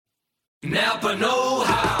Napa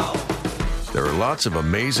know-how. There are lots of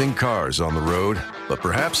amazing cars on the road, but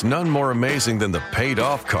perhaps none more amazing than the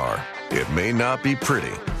paid-off car. It may not be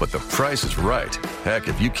pretty, but the price is right. Heck,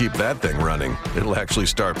 if you keep that thing running, it'll actually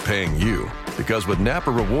start paying you. Because with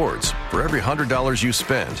Napa Rewards, for every $100 you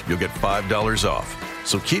spend, you'll get $5 off.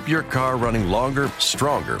 So keep your car running longer,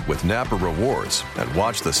 stronger with Napa Rewards and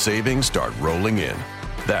watch the savings start rolling in.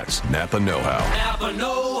 That's Napa know-how. Napa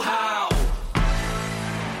know-how.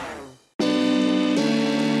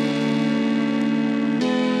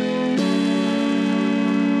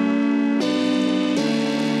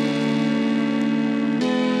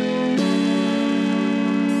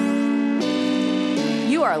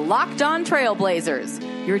 You are Locked On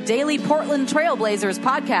Trailblazers, your daily Portland Trailblazers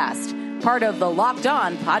podcast, part of the Locked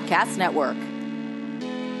On Podcast Network.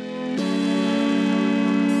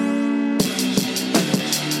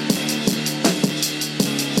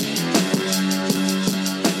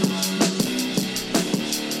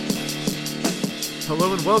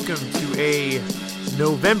 Hello and welcome to a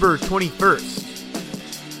November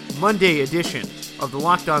 21st, Monday edition of the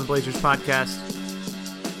Locked On Blazers podcast.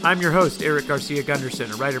 I'm your host, Eric Garcia Gunderson,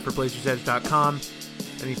 a writer for BlazersEdge.com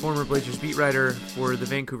and the former Blazers beat writer for the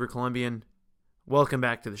Vancouver Columbian. Welcome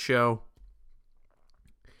back to the show.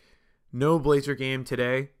 No Blazer game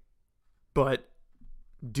today, but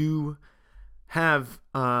do have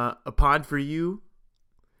a pod for you.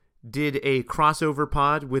 Did a crossover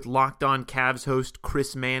pod with Locked On Cavs host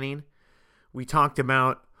Chris Manning. We talked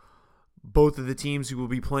about both of the teams who will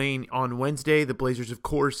be playing on Wednesday. The Blazers, of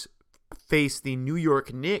course, face the New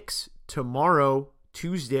York Knicks tomorrow,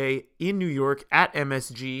 Tuesday, in New York at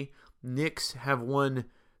MSG. Knicks have won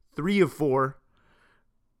 3 of 4,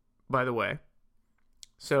 by the way.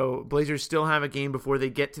 So Blazers still have a game before they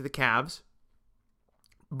get to the Cavs.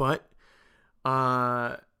 But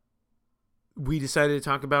we decided to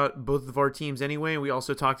talk about both of our teams anyway. We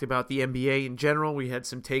also talked about the NBA in general. We had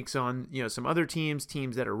some takes on, some other teams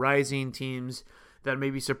that are rising, teams that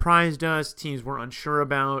maybe surprised us, teams we're unsure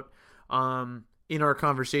about. In our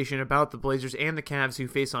conversation about the Blazers and the Cavs who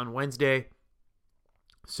face on Wednesday.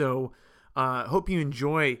 So hope you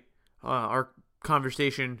enjoy our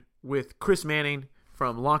conversation with Chris Manning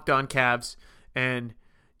from Locked On Cavs. And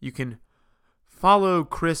you can follow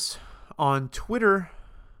Chris on Twitter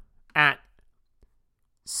at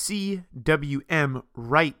CWM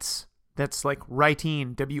Writes. That's like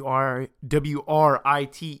writing, WRITS.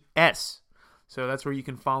 So that's where you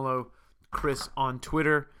can follow Chris on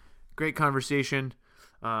Twitter. Great conversation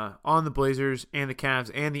on the Blazers and the Cavs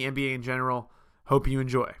and the NBA in general. Hope you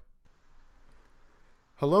enjoy.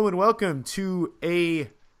 Hello and welcome to a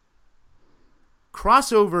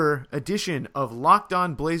crossover edition of Locked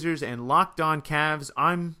On Blazers and Locked On Cavs.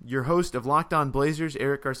 I'm your host of Locked On Blazers,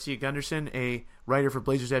 Eric Garcia Gunderson, a writer for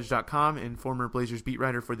BlazersEdge.com and former Blazers beat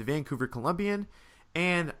writer for the Vancouver Columbian.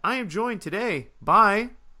 And I am joined today by...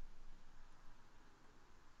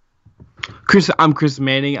 I'm Chris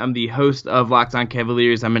Manning. I'm the host of Locked On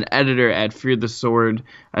Cavaliers. I'm an editor at Fear the Sword,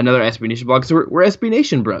 another SB Nation blog. So we're SB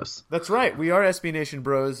Nation bros. That's right. We are SB Nation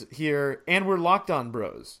bros here, and we're Locked On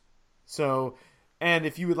bros. So, and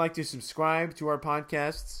if you would like to subscribe to our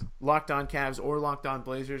podcasts, Locked On Cavs or Locked On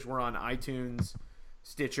Blazers, we're on iTunes,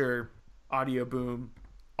 Stitcher, Audio Boom,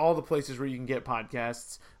 all the places where you can get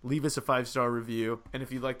podcasts. Leave us a 5-star review. And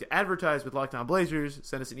if you'd like to advertise with Locked On Blazers,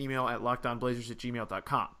 send us an email at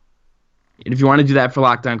lockedonblazers@gmail.com. And if you want to do that for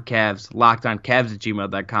Locked On Cavs,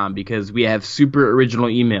 lockedoncavs@gmail.com, because we have super original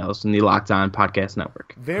emails in the Locked On Podcast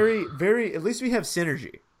Network. Very, very, at least we have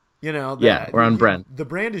synergy. We're on brand. The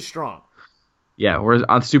brand is strong. Yeah, we're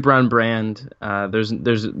on super on brand. There's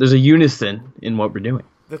a unison in what we're doing.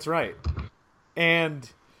 That's right. And,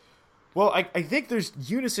 well, I think there's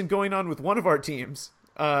unison going on with one of our teams.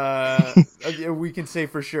 We can say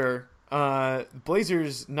for sure.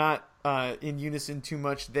 Blazers not in unison too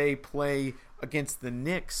much. They play against the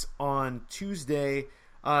Knicks on Tuesday,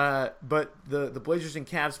 but the Blazers and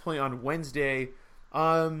Cavs play on Wednesday.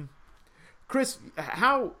 Chris,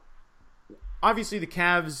 how obviously the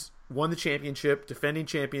Cavs won the championship, defending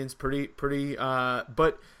champions, pretty,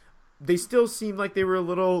 but they still seemed like they were a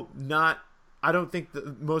little not. I don't think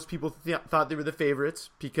that most people thought they were the favorites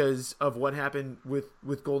because of what happened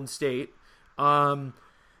with Golden State.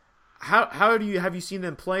 How have you seen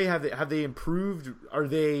them play? Have they improved? Are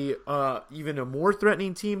they even a more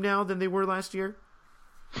threatening team now than they were last year?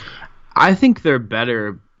 I think they're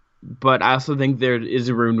better, but I also think there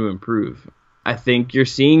is room to improve. I think you're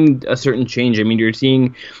seeing a certain change. I mean, you're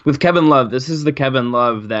seeing with Kevin Love, this is the Kevin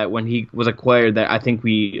Love that when he was acquired that I think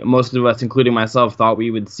most of us, including myself, thought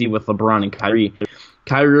we would see with LeBron and Kyrie.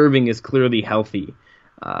 Kyrie Irving is clearly healthy.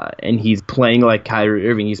 and he's playing like Kyrie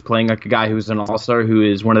Irving. He's playing like a guy who's an all-star, who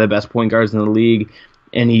is one of the best point guards in the league,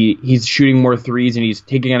 and he's shooting more threes, and he's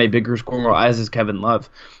taking on a bigger scoring role, as is Kevin Love.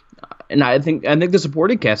 And I think the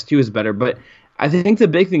supporting cast too is better, but I think the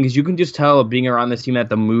big thing is you can just tell being around this team that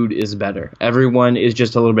the mood is better. Everyone is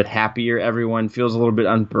just a little bit happier. Everyone feels a little bit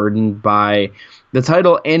unburdened by the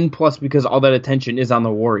title, and plus because all that attention is on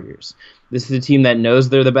the Warriors. This is a team that knows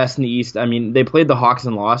they're the best in the East. I mean, they played the Hawks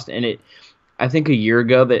and lost, and I think a year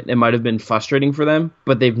ago that it might have been frustrating for them,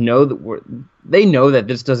 but they know that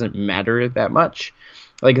this doesn't matter that much.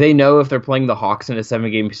 Like, they know if they're playing the Hawks in a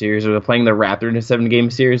 7-game series or they're playing the Raptors in a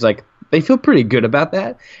 7-game series, like, they feel pretty good about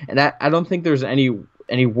that. And I don't think there's any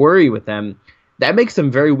worry with them. That makes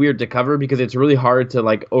them very weird to cover because it's really hard to,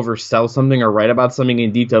 like, oversell something or write about something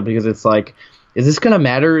in detail because it's like, is this going to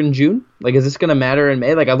matter in June? Like, is this going to matter in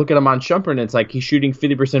May? Like, I look at him on Shumpert and it's like he's shooting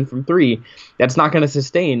 50% from 3. That's not going to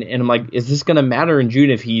sustain. And I'm like, is this going to matter in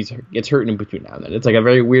June if he gets hurt in between now and then? It's like a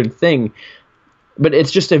very weird thing. But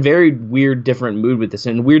it's just a very weird, different mood with this.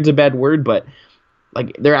 And weird's a bad word, but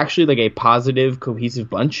like they're actually like a positive, cohesive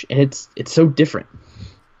bunch, and it's so different.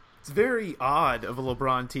 It's very odd of a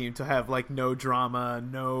LeBron team to have like no drama,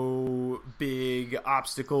 no big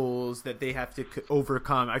obstacles that they have to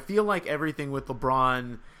overcome. I feel like everything with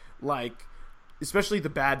LeBron, like especially the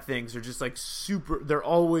bad things, are just like they're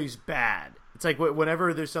always bad. It's like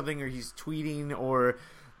whenever there's something or he's tweeting, or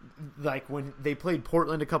like when they played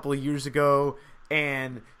Portland a couple of years ago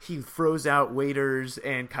and he froze out Waiters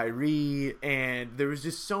and Kyrie, and there was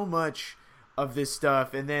just so much of this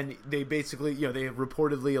stuff. And then they basically, they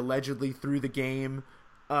reportedly, allegedly threw the game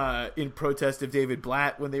in protest of David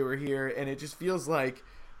Blatt when they were here, and it just feels like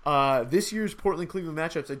this year's Portland-Cleveland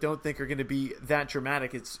matchups I don't think are going to be that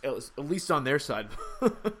dramatic. It's at least on their side.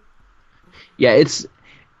 Yeah, it's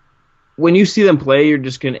when you see them play, you're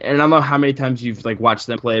just gonna, and I don't know how many times you've like watched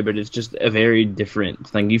them play, but it's just a very different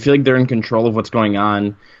thing. You feel like they're in control of what's going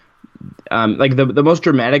on. Like the most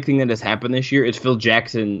dramatic thing that has happened this year is Phil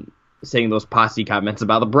Jackson saying those posse comments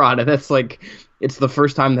about LeBron, and that's like, it's the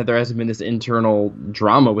first time that there hasn't been this internal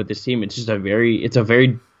drama with this team. It's just a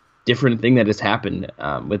very different thing that has happened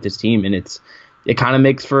with this team, and it kind of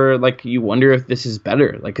makes for like, you wonder if this is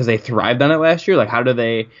better, like because they thrived on it last year. Like how does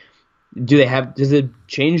it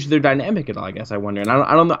change their dynamic at all? I guess I wonder, and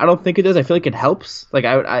I don't know. I don't think it does. I feel like it helps. Like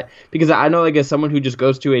because I know, like as someone who just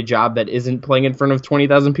goes to a job that isn't playing in front of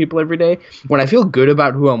 20,000 people every day, when I feel good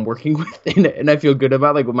about who I'm working with and I feel good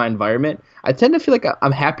about like with my environment, I tend to feel like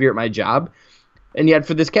I'm happier at my job. And yet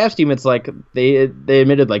for this Cavs team, it's like they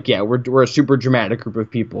admitted like, yeah, we're a super dramatic group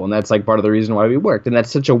of people, and that's like part of the reason why we worked. And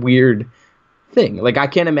that's such a weird thing. Like I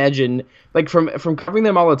can't imagine, like from covering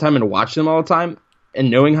them all the time and watching them all the time, and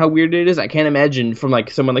knowing how weird it is, I can't imagine from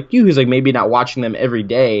like someone like you who's like maybe not watching them every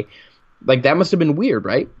day, like that must have been weird,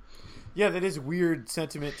 right? Yeah, that is weird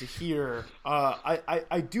sentiment to hear.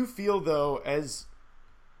 I do feel though, as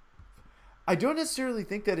I don't necessarily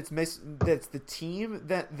think that that's the team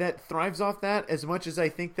that thrives off that as much as I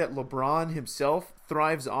think that LeBron himself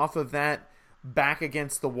thrives off of that back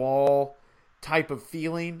against the wall type of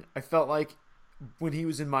feeling. I felt like when he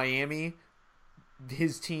was in Miami,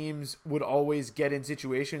 his teams would always get in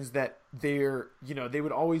situations that they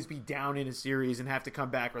would always be down in a series and have to come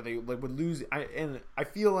back, or they would lose. I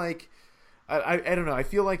feel like I don't know. I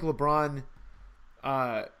feel like LeBron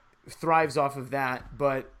thrives off of that,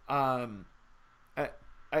 but I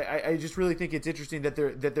just really think it's interesting that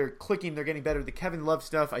they're clicking. They're getting better. The Kevin Love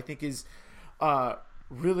stuff I think is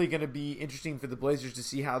really going to be interesting for the Blazers to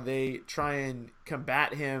see how they try and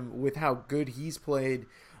combat him with how good he's played.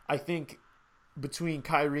 I think between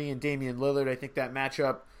Kyrie and Damian Lillard, I think that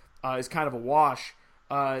matchup is kind of a wash.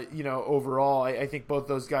 Overall, I think both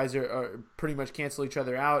those guys are pretty much cancel each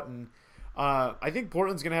other out, and I think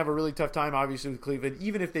Portland's going to have a really tough time, obviously, with Cleveland.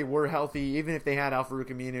 Even if they were healthy, even if they had Al-Farouq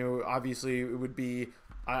Aminu, obviously it would be.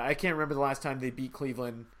 I can't remember the last time they beat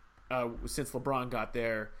Cleveland since LeBron got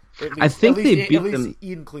there. I think they beat them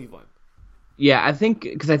in Cleveland. Yeah, I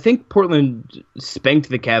think Portland spanked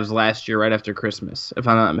the Cavs last year right after Christmas, if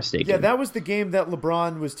I'm not mistaken. Yeah, that was the game that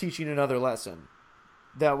LeBron was teaching another lesson.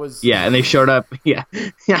 That was and they showed up.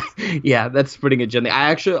 Yeah, that's putting it gently.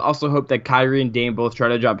 I actually also hope that Kyrie and Dame both try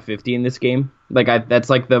to drop 50 in this game. That's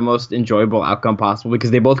like the most enjoyable outcome possible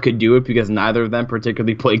because they both could do it because neither of them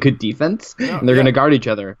particularly play good defense, and they're going to guard each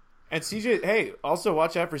other. And CJ, hey, also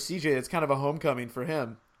watch out for CJ. It's kind of a homecoming for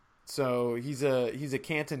him. So he's a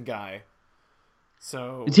Canton guy.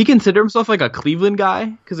 So does he consider himself like a Cleveland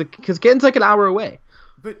guy? Because Canton's like an hour away.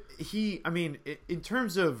 But in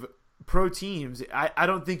terms of pro teams, I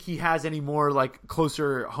don't think he has any more like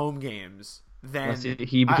closer home games than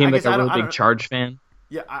he became like a really big Charge fan.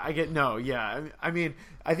 Yeah, I get no. Yeah, I mean,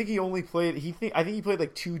 I think he only played. I think he played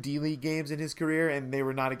like 2 D League games in his career, and they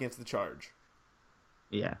were not against the Charge.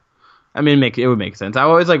 Yeah. I mean, it would make sense. I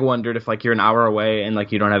always like wondered if like you're an hour away and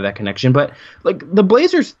like you don't have that connection. But like the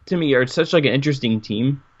Blazers to me are such like an interesting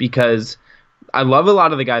team because I love a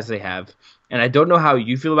lot of the guys they have, and I don't know how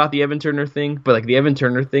you feel about the Evan Turner thing, but like the Evan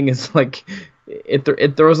Turner thing is like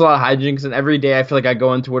it throws a lot of hijinks, and every day I feel like I go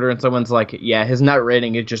on Twitter and someone's like, yeah, his net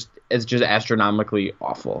rating is just astronomically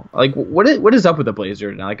awful. Like what is up with the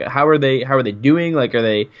Blazers now? Like how are they doing? Like are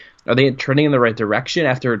they trending in the right direction?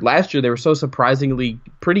 After last year they were so surprisingly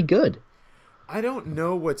pretty good. I don't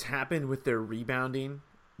know what's happened with their rebounding.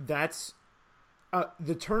 That's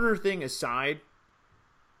the Turner thing aside,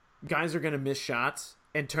 guys are going to miss shots,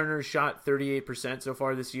 and Turner's shot 38% so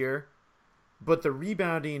far this year. But the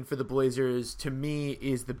rebounding for the Blazers, to me,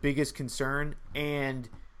 is the biggest concern. And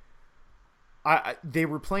they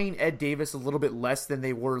were playing Ed Davis a little bit less than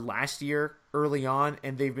they were last year early on,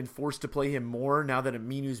 and they've been forced to play him more now that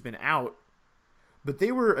Aminu's been out. But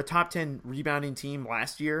they were a top 10 rebounding team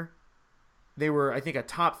last year. They were, I think, a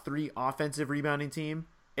top 3 offensive rebounding team,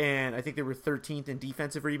 and I think they were 13th in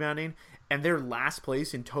defensive rebounding, and they're last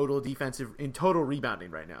place in total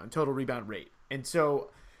rebounding right now, in total rebound rate. And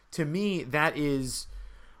so, to me, that is,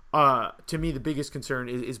 the biggest concern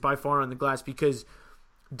is by far on the glass, because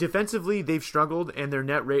defensively they've struggled, and their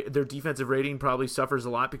their defensive rating probably suffers a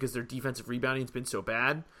lot because their defensive rebounding has been so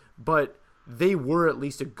bad. But they were at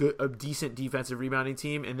least a decent defensive rebounding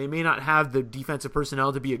team, and they may not have the defensive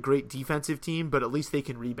personnel to be a great defensive team, but at least they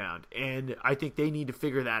can rebound. And I think they need to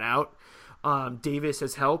figure that out. Davis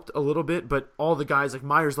has helped a little bit, but all the guys like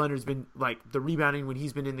Myers Leonard's been like the rebounding when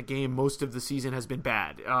he's been in the game most of the season has been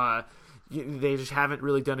bad. They just haven't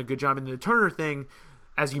really done a good job. And the Turner thing,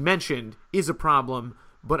 as you mentioned, is a problem,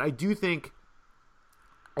 but I do think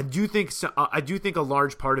a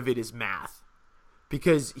large part of it is math.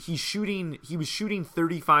 Because he was shooting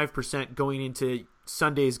 35% going into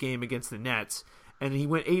Sunday's game against the Nets, and he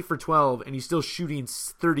went 8 for 12, and he's still shooting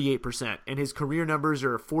 38%, and his career numbers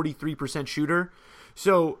are a 43% shooter.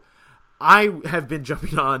 So I have been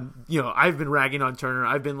jumping on, I've been ragging on Turner.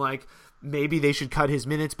 I've been like, maybe they should cut his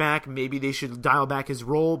minutes back, maybe they should dial back his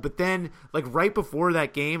role. But then, like right before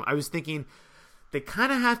that game, I was thinking, they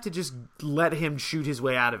kind of have to just let him shoot his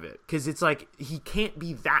way out of it, because it's like he can't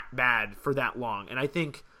be that bad for that long. And I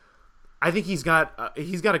think he's got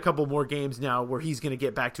a couple more games now where he's going to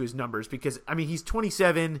get back to his numbers, because I mean he's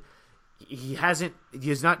 27,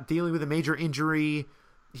 he's not dealing with a major injury,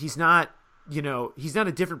 he's not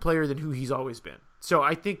a different player than who he's always been. So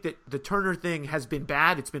I think that the Turner thing has been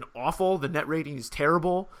bad, it's been awful, the net rating is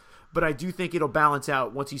terrible, but I do think it'll balance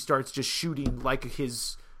out once he starts just shooting like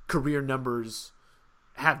his career numbers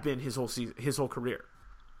have been his whole season, his whole career.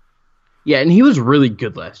 Yeah, and he was really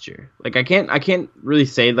good last year. Like I can't really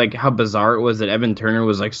say like how bizarre it was that Evan Turner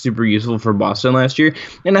was like super useful for Boston last year.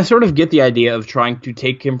 And I sort of get the idea of trying to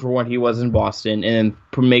take him for what he was in Boston and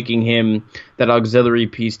then making him that auxiliary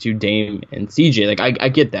piece to Dame and CJ. Like I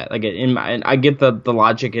get that. Like I get the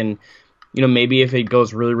logic, and maybe if it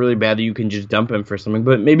goes really really bad, you can just dump him for something.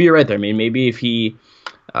 But maybe you're right there. I mean, maybe if he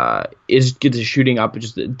gets his shooting up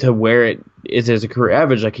just to where it is as a career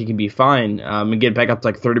average, like he can be fine, and get back up to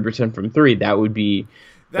like 30% from 3. That would be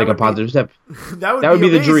a positive step. That would be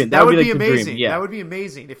the dream. That would be amazing. Dream. Yeah. That would be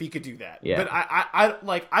amazing if he could do that. Yeah.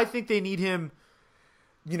 But I think they need him.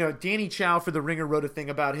 Danny Chow for The Ringer wrote a thing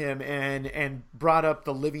about him and brought up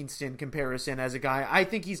the Livingston comparison as a guy. I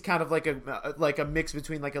think he's kind of like a mix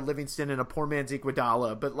between like a Livingston and a poor man's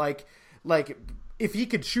Iguodala, but like if he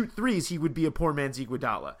could shoot threes, he would be a poor man's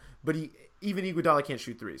Iguodala. But even Iguodala can't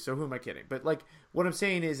shoot threes, so who am I kidding? But like what I'm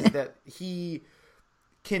saying is that he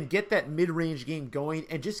can get that mid-range game going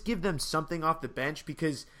and just give them something off the bench,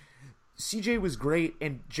 because CJ was great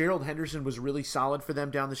and Gerald Henderson was really solid for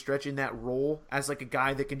them down the stretch in that role as like a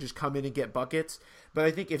guy that can just come in and get buckets. But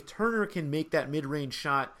I think if Turner can make that mid-range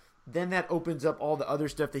shot, then that opens up all the other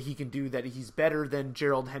stuff that he can do that he's better than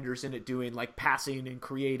Gerald Henderson at doing, like passing and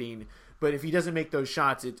creating. But if he doesn't make those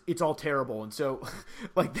shots, it's all terrible. And so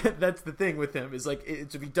like that's the thing with him, is like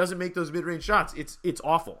if he doesn't make those mid-range shots, it's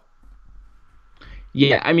awful.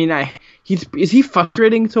 Yeah, I mean, is he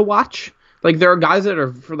frustrating to watch? Like there are guys that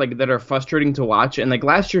are frustrating to watch, and like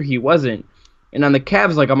last year he wasn't. And on the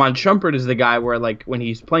Cavs, like Iman Shumpert is the guy where like when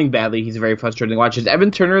he's playing badly, he's very frustrating to watch. Is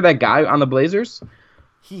Evan Turner that guy on the Blazers?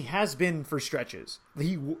 He has been for stretches.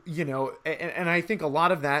 And I think a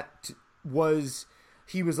lot of that was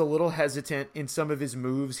he was a little hesitant in some of his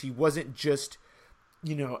moves. He wasn't just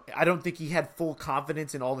I don't think he had full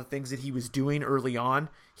confidence in all the things that he was doing early on.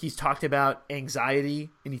 He's talked about anxiety,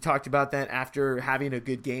 and he talked about that after having a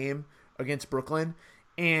good game against Brooklyn.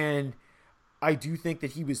 And I do think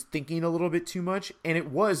that he was thinking a little bit too much, and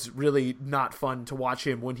it was really not fun to watch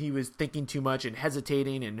him when he was thinking too much and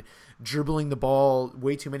hesitating and dribbling the ball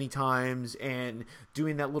way too many times and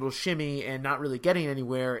doing that little shimmy and not really getting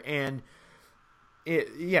anywhere. And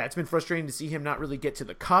it's been frustrating to see him not really get to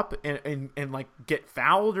the cup and like get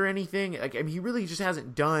fouled or anything. Like, I mean, he really just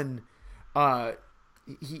hasn't done.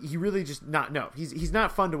 He really just not. No, he's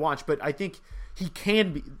not fun to watch. But I think he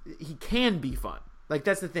can be fun. Like,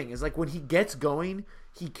 that's the thing, is like when he gets going,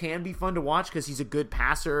 he can be fun to watch because he's a good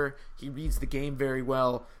passer. He reads the game very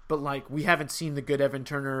well. But like, we haven't seen the good Evan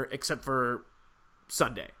Turner except for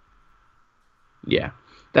Sunday. Yeah,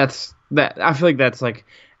 that's that. I feel like that's like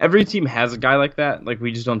every team has a guy like that. Like,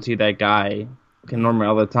 we just don't see that guy normally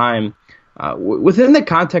all the time. Within the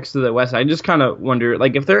context of the West, I just kind of wonder,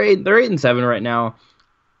 like, if they're 8-7 right now,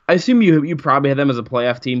 I assume you probably had them as a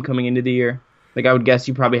playoff team coming into the year. Like, I would guess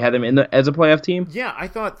you probably had them as a playoff team. Yeah, I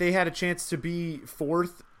thought they had a chance to be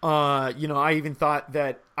fourth. I even thought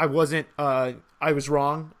that I wasn't. I was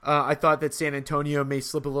wrong. I thought that San Antonio may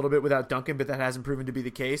slip a little bit without Duncan, but that hasn't proven to be the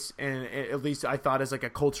case. And at least I thought as like a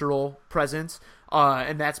cultural presence,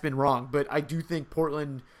 and that's been wrong. But I do think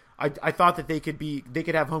Portland. I thought that they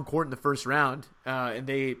could have home court in the first round, and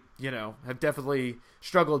they have definitely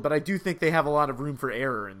struggled. But I do think they have a lot of room for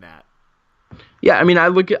error in that. Yeah, I mean,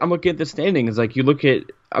 I'm looking at the standings. Like, you look at,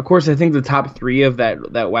 of course, I think the top three of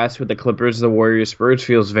that West with the Clippers, the Warriors, Spurs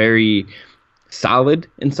feels very solid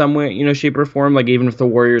in some way, shape or form. Like, even if the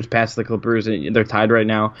Warriors pass the Clippers and they're tied right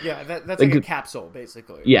now. Yeah, that's like a capsule,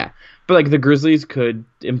 basically. Yeah, but like the Grizzlies could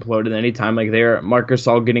implode at any time. Like, they're Marc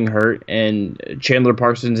Gasol getting hurt, and Chandler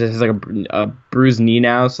Parsons has like a bruised knee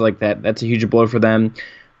now, so like that's a huge blow for them.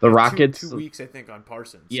 The Rockets, 2 weeks, I think, on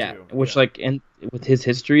Parsons. Yeah, too. Which like, and with his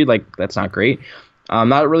history, like, that's not great. I'm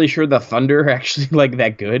not really sure the Thunder are actually like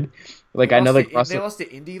that good. Like, I know like they lost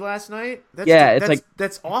to Indy last night.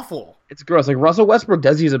 That's awful. It's gross. Like, Russell Westbrook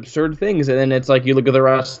does these absurd things, and then it's like you look at the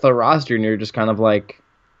rest of the roster, and you're just kind of like,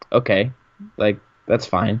 okay, like, that's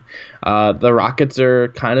fine. The Rockets are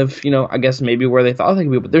kind of, I guess maybe where they thought they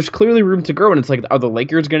could be, but there's clearly room to grow. And it's like, are the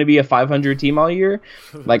Lakers going to be a 500 team all year?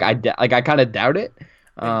 Like, I kind of doubt it.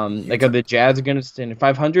 Like, are the Jazz going to stand at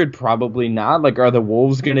 500? Probably not. Like, are the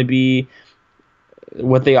Wolves going to be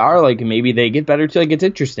what they are? Like, maybe they get better too. Like, it's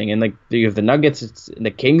interesting. And like, you have the Nuggets,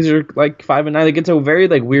 the Kings are like 5-9. Like, it's a very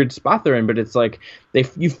like weird spot they're in. But it's like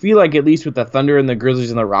you feel like, at least with the Thunder and the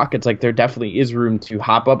Grizzlies and the Rockets, like, there definitely is room to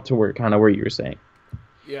hop up to where you were saying.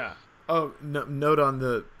 Yeah. Oh, note on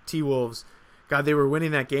the T-Wolves. God, they were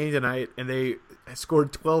winning that game tonight, and they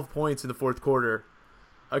scored 12 points in the fourth quarter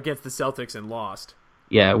against the Celtics and lost.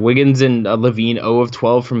 Yeah, Wiggins and Levine 0 of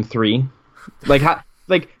 12 from 3. Like,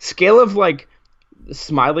 scale of like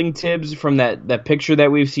smiling Tibbs from that picture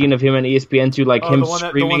that we've seen of him on ESPN to like him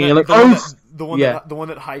screaming and like, the one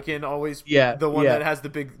that Hyken always, the one that has the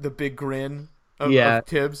big grin of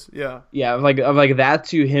Tibbs, of that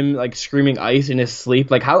to him like screaming ice in his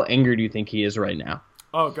sleep. Like, how angry do you think he is right now?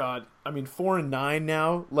 Oh God, I mean, 4-9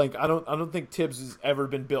 now. Like, I don't think Tibbs has ever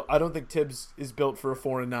been built. I don't think Tibbs is built for a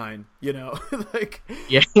 4-9. Like,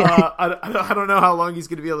 I don't know how long he's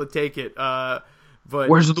gonna be able to take it. But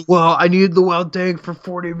where's the wall? I need the wall tank for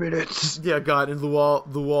 40 minutes. Yeah, God, and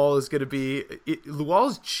Luol is gonna be.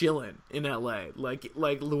 Luol's chilling in LA. Like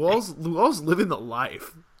Luol's living the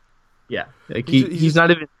life. Yeah, like he's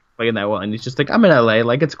not even playing that well, and he's just like, I'm in LA,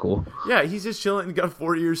 like, it's cool. Yeah, he's just chilling and got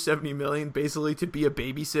 4 years, $70 million, basically to be a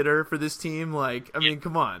babysitter for this team. Like, I mean,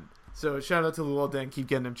 come on. So shout out to Luol Deng, keep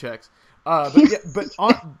getting him checks. But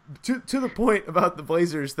to the point about the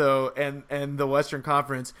Blazers though, and the Western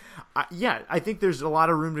Conference, I think there's a lot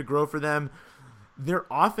of room to grow for them. Their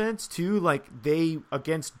offense too, like, they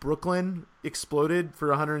against Brooklyn exploded for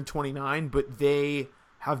 129, but they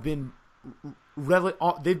have been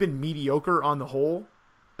they've been mediocre on the whole,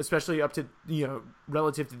 especially up to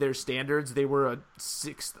relative to their standards. They were a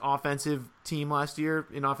 6th offensive team last year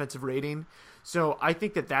in offensive rating. So I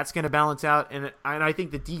think that's going to balance out, and I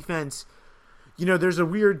think the defense, there's a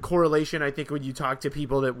weird correlation, I think, when you talk to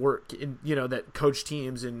people that work in, that coach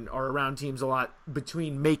teams and are around teams a lot,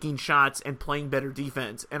 between making shots and playing better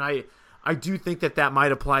defense. And I do think that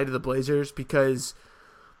might apply to the Blazers, because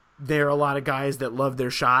there are a lot of guys that love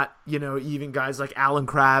their shot, even guys like Allen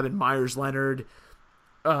Crabbe and Myers Leonard,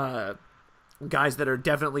 guys that are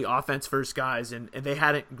definitely offense first guys, and they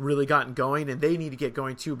hadn't really gotten going, and they need to get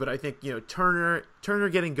going too. But I think Turner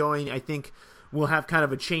getting going, I think, will have kind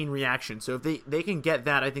of a chain reaction. So if they can get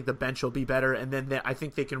that, I think the bench will be better, and then I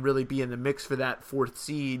think they can really be in the mix for that 4th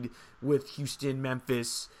seed with Houston,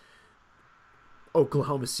 Memphis,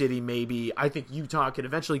 Oklahoma City maybe. I think Utah can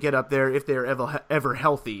eventually get up there if they're ever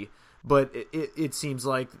healthy, but it seems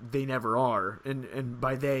like they never are, and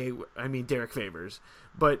by they, I mean Derek Favors.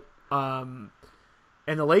 But and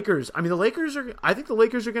the Lakers, I think the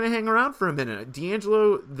Lakers are going to hang around for a minute.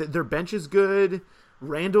 D'Angelo, their bench is good.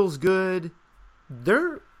 Randall's good.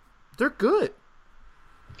 They're good.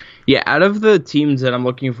 Yeah, out of the teams that I'm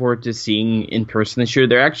looking forward to seeing in person this year,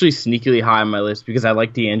 they're actually sneakily high on my list because I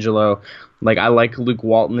like D'Angelo. Like, I like Luke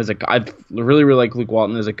Walton I really, really like Luke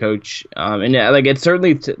Walton as a coach. And like, it's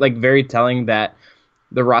certainly very telling that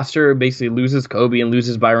the roster basically loses Kobe and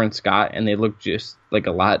loses Byron Scott, and they look just like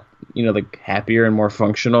a lot, like happier and more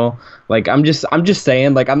functional. Like, I'm just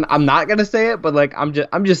saying, like, I'm not gonna say it, but like, I'm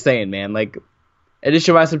just saying, man, like,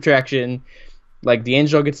 addition by subtraction, like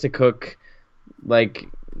D'Angelo gets to cook, like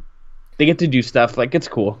they get to do stuff, like it's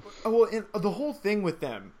cool. Well, and the whole thing with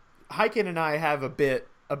them, Hyken and I have a bit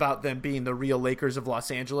about them being the real Lakers of Los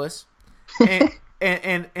Angeles, and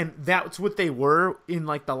and that's what they were in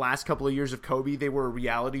like the last couple of years of Kobe. They were a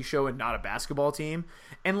reality show and not a basketball team,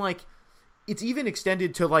 and like it's even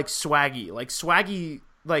extended to like Swaggy,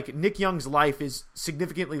 like Nick Young's life is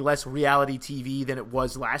significantly less reality TV than it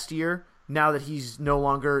was last year, now that he's no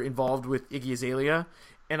longer involved with Iggy Azalea.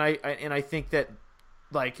 And I think that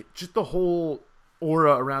like just the whole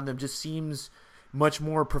aura around them just seems much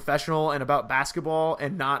more professional and about basketball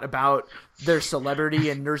and not about their celebrity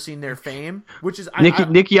and nursing their fame, which is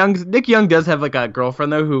Nick Young does have like a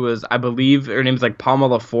girlfriend though who was, I believe her name's like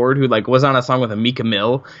Pamela Ford, who like was on a song with Amika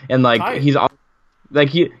Mill, and like Tight.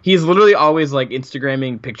 He's literally always like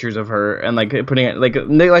Instagramming pictures of her and like putting it like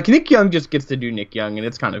Nick Young just gets to do Nick Young, and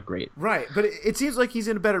it's kind of great. Right, but it seems like he's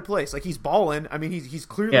in a better place. Like he's balling. I mean, he's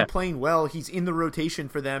clearly playing well. He's in the rotation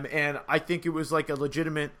for them, and I think it was like a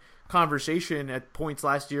legitimate conversation at points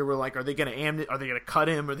last year where like, are they going to are they going to cut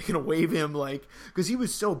him? Are they going to waive him? Like, because he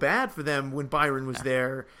was so bad for them when Byron was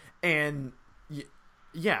there, and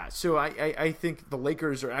yeah, so I think the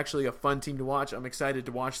Lakers are actually a fun team to watch. I'm excited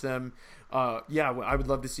to watch them. I would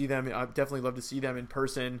love to see them. I'd definitely love to see them in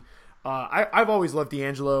person. I've always loved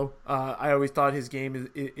D'Angelo. I always thought his game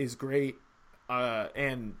is great.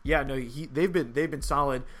 And yeah, no, they've been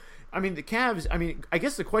solid. I mean, the Cavs, I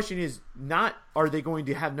guess the question is not, are they going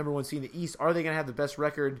to have number one seed in the East? Are they going to have the best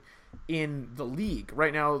record in the league?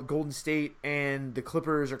 Right now, Golden State and the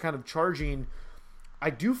Clippers are kind of charging. I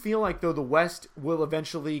do feel like, though, the West will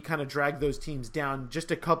eventually kind of drag those teams down just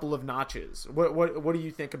a couple of notches. What do you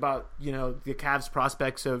think about, the Cavs'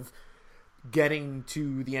 prospects of getting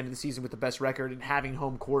to the end of the season with the best record and having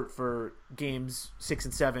home court for games 6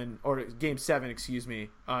 and 7, or game 7,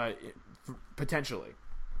 potentially?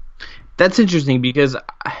 That's interesting because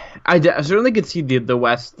I certainly could see the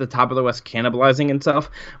West, the top of the West, cannibalizing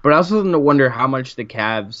itself, but I also wonder how much the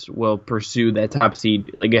Cavs will pursue that top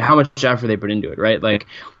seed, like how much effort they put into it, right? Like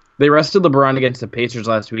they rested LeBron against the Pacers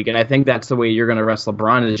last week, and I think that's the way you're going to rest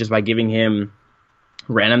LeBron, is just by giving him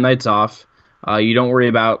random nights off. You don't worry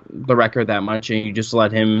about the record that much, and you just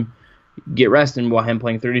let him get rest, and while him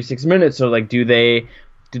playing 36 minutes. So like, do they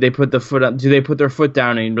put their foot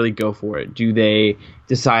down and really go for it? Do they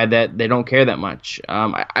decide that they don't care that much?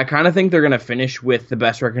 I kind of think they're going to finish with the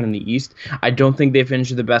best record in the East. I don't think they finish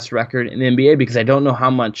with the best record in the NBA because I don't know how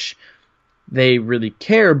much they really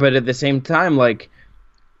care. But at the same time, like,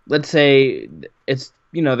 let's say it's,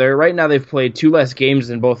 they're right now they've played 2 less games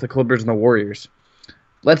than both the Clippers and the Warriors.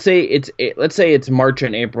 Let's say it's March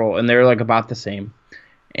and April and they're like about the same.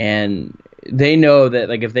 And they know that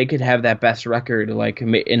like if they could have that best record, like,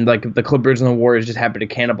 and like the Clippers and the Warriors just happen to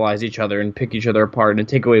cannibalize each other and pick each other apart and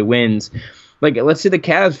take away wins, like let's say the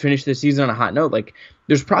Cavs finish the season on a hot note, like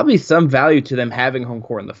there's probably some value to them having home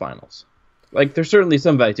court in the finals. Like there's certainly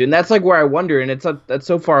some value to it. And that's like where I wonder, and that's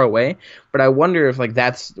so far away, but I wonder if like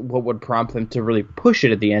that's what would prompt them to really push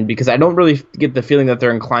it at the end, because I don't really get the feeling that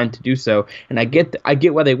they're inclined to do so, and I get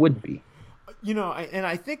why they would be.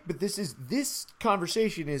 I think, but this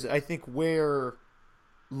conversation is, I think, where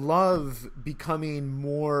Love becoming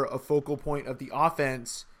more a focal point of the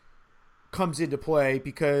offense comes into play,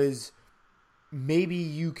 because maybe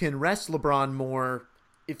you can rest LeBron more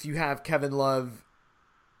if you have Kevin Love,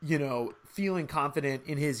 feeling confident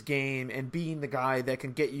in his game and being the guy that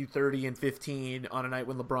can get you 30 and 15 on a night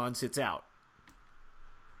when LeBron sits out.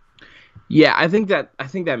 Yeah, I think that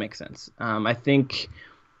makes sense. I think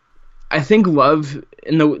I think Love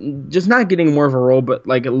in the just not getting more of a role, but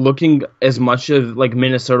like looking as much of like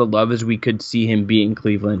Minnesota Love as we could see him be in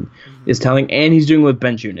Cleveland is telling, and he's doing it with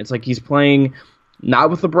Benjun. It's like he's playing not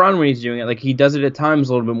with LeBron when he's doing it. Like he does it at times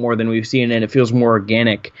a little bit more than we've seen, and it feels more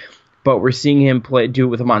organic. But we're seeing him do it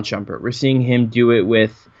with Amon Shumpert. We're seeing him do it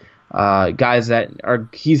with guys that are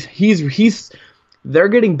they're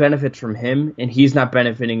getting benefits from him, and he's not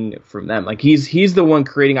benefiting from them. Like he's the one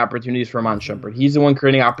creating opportunities for Amon Shumpert. He's the one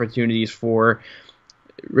creating opportunities for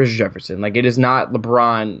Richard Jefferson. Like it is not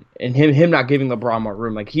LeBron and him not giving LeBron more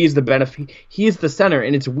room. Like he's the benefit. He's the center,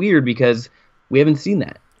 and it's weird because we haven't seen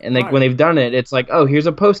that. And like when they've done it, it's like, oh, here's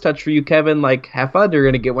a post touch for you, Kevin. Like have fun. You're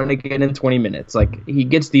gonna get one again in 20 minutes. Like he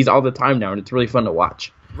gets these all the time now, and it's really fun to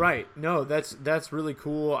watch. Right. No, that's really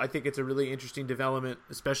cool. I think it's a really interesting development,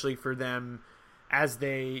 especially for them as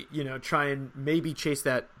they, try and maybe chase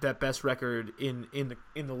that best record in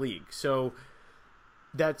the league. So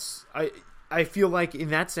I feel like in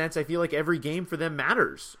that sense, I feel like every game for them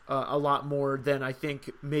matters a lot more than I think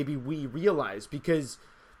maybe we realize, because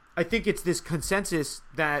I think it's this consensus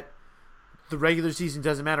that the regular season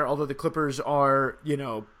doesn't matter, although the Clippers are,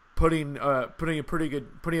 putting up a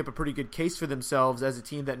pretty good case for themselves as a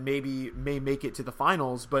team that may make it to the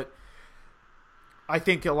finals. But I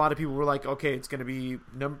think a lot of people were like, okay, it's going to be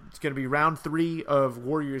round 3 of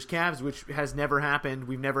Warriors Cavs, which has never happened.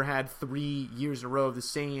 We've never had 3 years in a row of the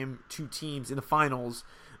same 2 teams in the finals.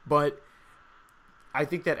 But I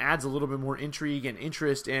think that adds a little bit more intrigue and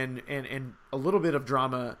interest and a little bit of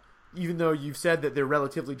drama, even though you've said that they're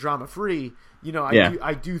relatively drama free.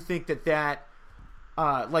 I do think that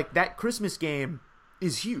like that Christmas game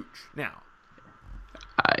is huge now.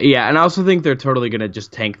 Yeah, and I also think they're totally going to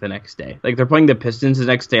just tank the next day. Like, they're playing the Pistons the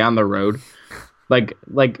next day on the road. Like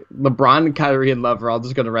LeBron, Kyrie, and Love are all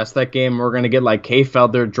just going to rest that game. We're going to get, like, Kay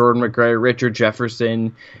Felder, Jordan McRae, Richard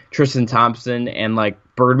Jefferson, Tristan Thompson, and, like,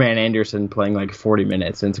 Birdman Anderson playing, like, 40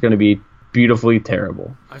 minutes. And it's going to be beautifully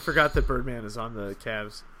terrible. I forgot that Birdman is on the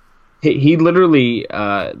Cavs. He literally,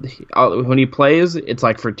 when he plays, it's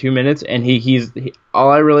like for 2 minutes, and he's all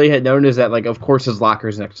I really had known is that, like, of course his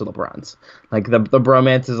locker's next to LeBron's. Like the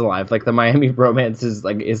bromance is alive. Like the Miami bromance is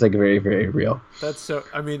very, very real. That's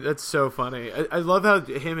so funny. I love how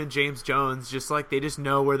him and James Jones they just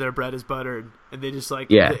know where their bread is buttered, and they just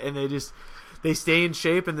and they stay in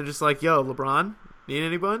shape, and they're just like, yo, LeBron, need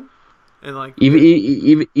anyone? And like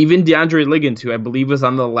even DeAndre Liggins, who I believe was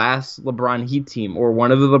on the last LeBron Heat team or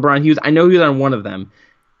one of the LeBron, I know he was on one of them.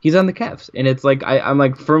 He's on the Cavs, and it's like I'm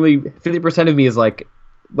like firmly 50% of me is like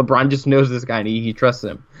LeBron just knows this guy and he trusts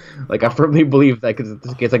him. Like I firmly believe that because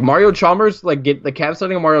it's like Mario Chalmers, like get the Cavs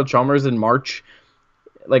starting Mario Chalmers in March,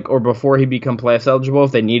 like or before he become playoffs eligible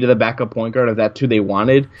if they needed a backup point guard if that's who they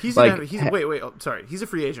wanted. He's a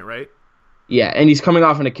free agent, right? Yeah, and he's coming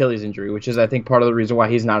off an Achilles injury, which is, I think, part of the reason why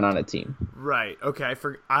he's not on a team. Right. Okay,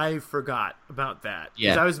 I forgot about that. Yeah.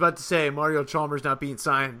 Because I was about to say Mario Chalmers not being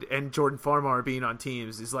signed and Jordan Farmar being on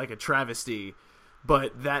teams is like a travesty,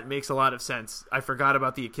 but that makes a lot of sense. I forgot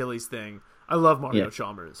about the Achilles thing. I love Mario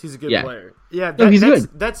Chalmers. He's a good player. Yeah, he's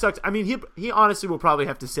good. That sucks. I mean, he honestly will probably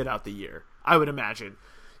have to sit out the year, I would imagine.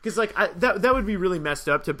 Because that would be really messed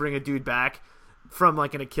up to bring a dude back from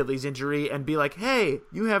like an Achilles injury and be like, hey,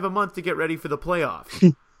 you have a month to get ready for the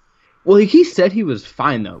playoffs. Well, he said he was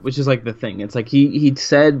fine though, which is like the thing. It's like he'd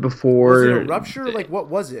said before. Was it a rupture? Like what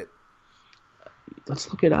was it? Let's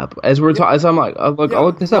look it up as we're talking. As I'm like, I'll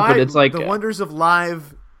look this up. But it's like the wonders of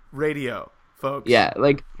live radio, folks. Yeah,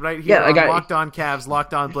 like right here on Locked On Cavs,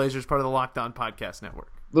 Locked On Blazers, part of the Locked On Podcast Network.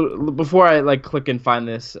 Before I like click and find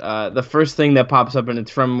this, the first thing that pops up, and it's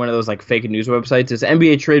from one of those like fake news websites, is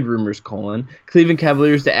NBA trade rumors: Cleveland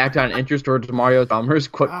Cavaliers to act on interest towards Mario Chalmers?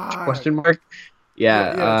 Question mark.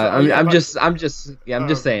 I'm just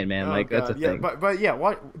saying, man. Like that's a thing. But yeah,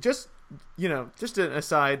 what? Just just an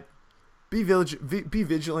aside. Be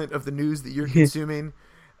vigilant of the news that you're consuming.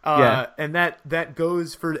 And that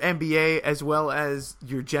goes for NBA as well as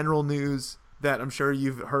your general news that I'm sure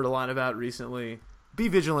you've heard a lot about recently. Be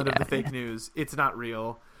vigilant of the fake news. It's not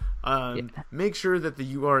real. Make sure that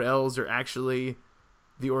the URLs are actually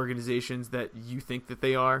the organizations that you think that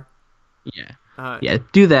they are.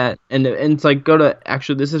 Do that. And it's like go to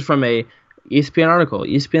actually. This is from a ESPN article.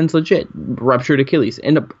 ESPN's legit. Ruptured Achilles.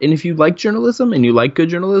 And if you like journalism and you like good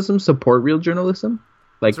journalism, support real journalism.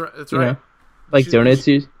 Like that's right. Like donate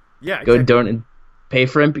to. Yeah. Go donate. Pay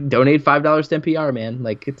for donate $5 to NPR, man.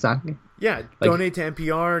 Like it's not. Yeah, donate to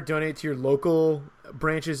NPR. Donate to your local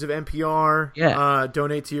branches of NPR. Yeah.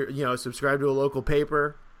 Donate to your, subscribe to a local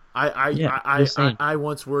paper. I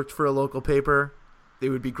once worked for a local paper. It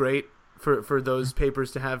would be great for those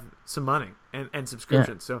papers to have some money. and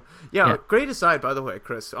subscriptions. So yeah, great aside, by the way,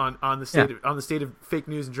 Chris, on the state of fake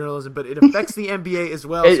news and journalism, but it affects the NBA as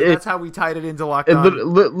well. So that's how we tied it into Locked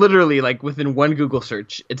On. Literally, like within one Google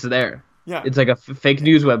search, it's there. Yeah, it's like a fake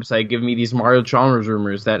news website. Give me these Mario Chalmers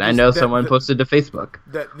rumors that I know someone posted to Facebook.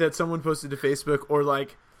 That someone posted to Facebook, or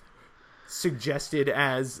like suggested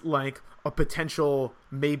as like a potential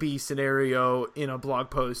maybe scenario in a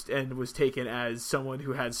blog post, and was taken as someone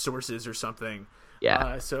who had sources or something.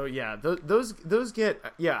 Yeah. So yeah, those get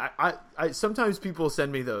I sometimes people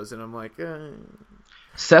send me those, and I'm like.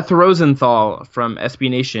 Seth Rosenthal from SB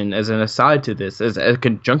Nation, as an aside to this, as a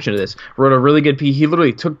conjunction to this, wrote a really good piece. He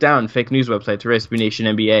literally took down fake news websites for SB Nation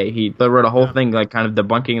NBA. He wrote a whole thing like kind of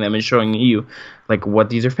debunking them and showing you like what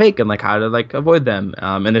these are fake and like how to like avoid them.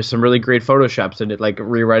 And there's some really great photoshops in it, like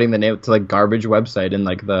rewriting the name to like garbage website in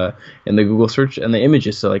like the Google search and the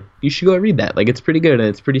images. So like you should go read that. Like it's pretty good and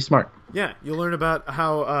it's pretty smart. Yeah, you'll learn about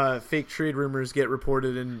how fake trade rumors get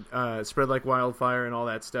reported and spread like wildfire and all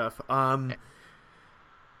that stuff.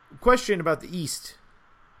 Question about the East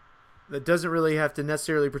that doesn't really have to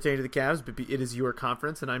necessarily pertain to the Cavs, but it is your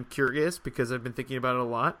conference, and I'm curious because I've been thinking about it a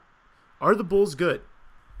lot. Are the Bulls good?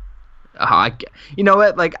 You know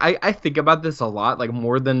what? Like I think about this a lot, like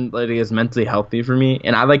more than like, it is mentally healthy for me,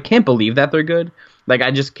 and I like can't believe that they're good. Like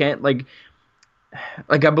I just can't like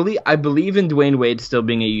I believe in Dwayne Wade still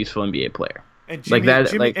being a useful NBA player. And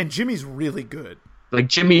Jimmy, and Jimmy's really good. Like,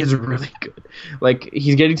 Jimmy is really good. Like,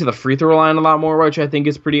 he's getting to the free throw line a lot more, which I think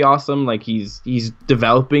is pretty awesome. Like, he's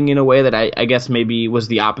developing in a way that I guess maybe was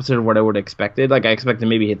the opposite of what I would have expected. Like, I expected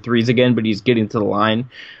maybe hit threes again, but he's getting to the line.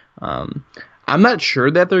 I'm not sure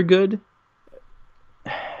that they're good,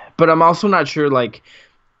 but I'm also not sure, like,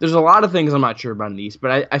 there's a lot of things I'm not sure about in the East,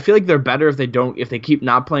 but I feel like they're better if they keep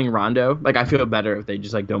not playing Rondo. Like, I feel better if they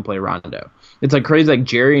just, like, don't play Rondo. It's, like, crazy, like,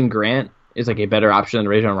 Jerry and Grant is like a better option than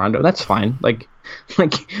Rajon Rondo. That's fine. Like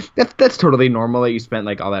that's totally normal that you spent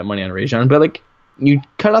like all that money on Rajon, but like you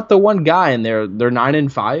cut out the one guy and they're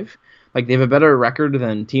 9-5. Like they have a better record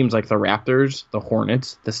than teams like the Raptors, the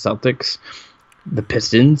Hornets, the Celtics, the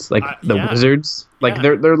Pistons, like the Wizards. Like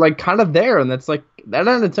they're like kind of there, and that's like that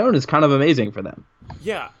on its own is kind of amazing for them.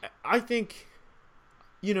 Yeah, I think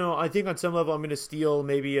on some level I'm going to steal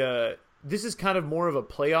maybe this is kind of more of a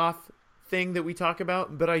playoff thing that we talk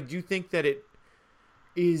about, but I do think that it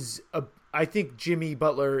is I think Jimmy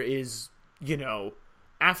Butler is,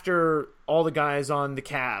 after all the guys on the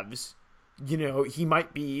Cavs, he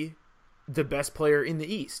might be the best player in the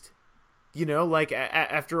East. Like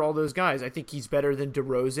after all those guys, I think he's better than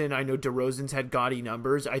DeRozan. I know DeRozan's had gaudy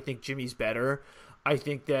numbers. I think Jimmy's better. I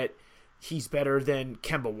think that he's better than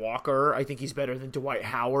Kemba Walker. I think he's better than Dwight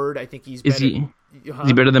Howard. I think he's better. Is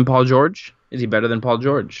he better than Paul George? Is he better than Paul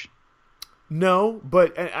George? No,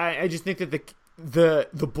 but I just think that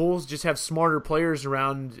the Bulls just have smarter players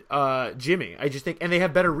around Jimmy. I just think, and they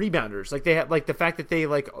have better rebounders. Like they have like the fact that they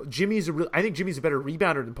like I think Jimmy's a better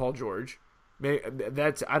rebounder than Paul George.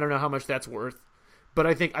 That's I don't know how much that's worth, but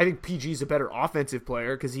I think PG's a better offensive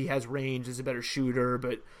player because he has range, is a better shooter.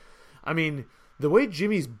 But I mean, the way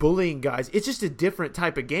Jimmy's bullying guys, it's just a different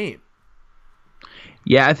type of game.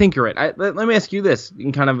 Yeah, I think you're right. Let me ask you this,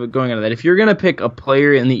 and kind of going into that. If you're going to pick a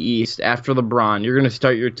player in the East after LeBron, you're going to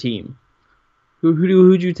start your team.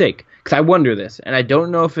 Who'd you take? Because I wonder this, and I don't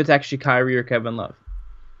know if it's actually Kyrie or Kevin Love.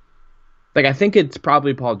 Like, I think it's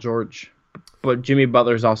probably Paul George, but Jimmy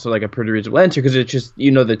Butler's also like a pretty reasonable answer because it's just,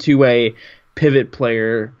 the two-way pivot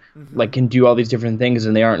player like can do all these different things,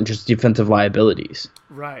 and they aren't just defensive liabilities.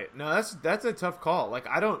 Right. No, that's a tough call. Like,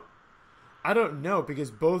 I don't know because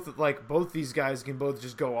both these guys can both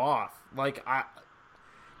just go off. Like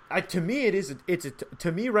to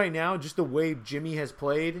me right now, just the way Jimmy has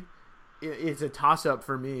played, it's a toss up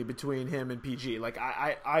for me between him and PG. Like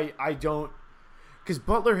I don't, because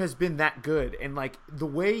Butler has been that good, and like the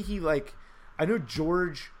way he like, I know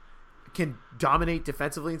George can dominate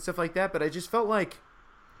defensively and stuff like that, but I just felt like,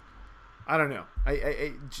 I don't know,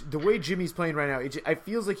 the way Jimmy's playing right now, it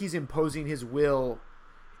feels like he's imposing his will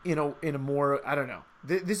in a more, I don't know.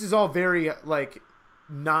 This is all very like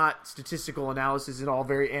not statistical analysis and all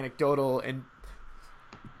very anecdotal,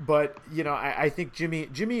 but I think Jimmy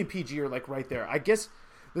and PG are like right there. I guess.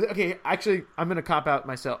 Okay, actually, I'm gonna cop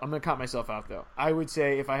myself out though. I would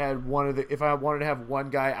say if I wanted to have one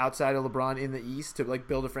guy outside of LeBron in the East to like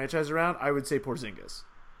build a franchise around, I would say Porzingis.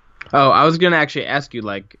 Oh, I was gonna actually ask you,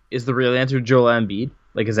 like, is the real answer Joel Embiid?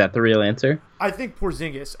 Like, is that the real answer? I think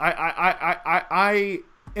Porzingis.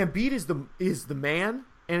 Embiid is the man,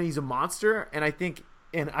 and he's a monster, and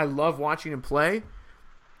I love watching him play.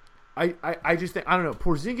 I just think, I don't know,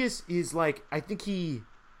 Porzingis is like, I think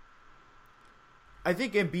I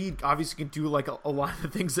think Embiid obviously can do like a lot of the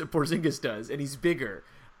things that Porzingis does, and he's bigger.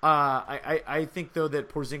 I think though that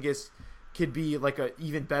Porzingis could be like a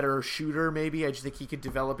even better shooter. Maybe I just think he could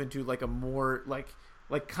develop into like a more like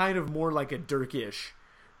kind of more like a Dirkish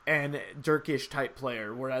type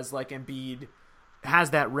player, whereas like Embiid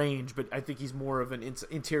has that range, but I think he's more of an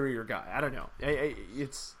interior guy. I don't know.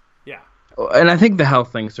 It's yeah. And I think the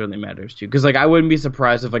health thing certainly matters too, because like I wouldn't be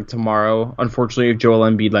surprised if like tomorrow, unfortunately, if Joel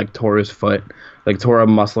Embiid like tore his foot, like tore a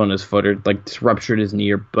muscle in his foot, or like ruptured his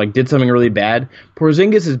knee, or like did something really bad.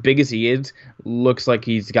 Porzingis, as big as he is, looks like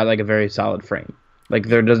he's got like a very solid frame. Like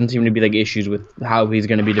there doesn't seem to be like issues with how he's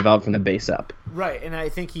going to be developed from the base up. Right, and I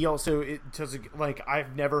think he also like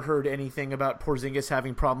I've never heard anything about Porzingis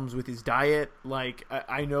having problems with his diet. Like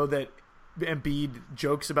I know that Embiid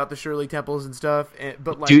jokes about the Shirley Temples and stuff,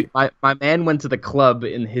 but like dude, my man went to the club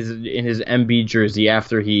in his Embiid jersey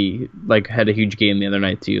after he like had a huge game the other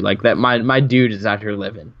night too. Like that, my dude is out here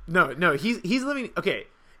living. No, he's living. Okay,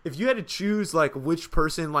 if you had to choose like which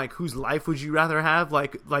person, like whose life would you rather have,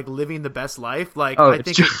 like living the best life, like I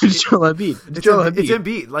think it's Joel Embiid. It's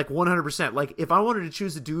Embiid, like 100%. Like if I wanted to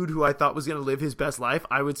choose a dude who I thought was going to live his best life,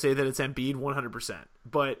 I would say that it's Embiid 100%.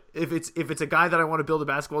 But if it's a guy that I want to build a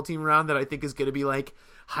basketball team around that I think is going to be like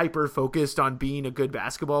hyper focused on being a good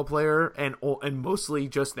basketball player and mostly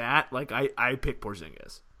just that, like I pick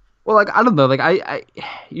Porzingis. Well, like I don't know, like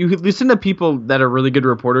you listen to people that are really good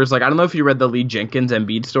reporters. Like I don't know if you read the Lee Jenkins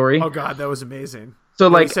Embiid story. Oh God, that was amazing. So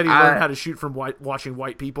he like said he learned how to shoot from watching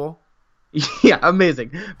white people. Yeah,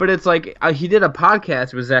 amazing. But it's like he did a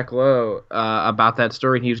podcast with Zach Lowe about that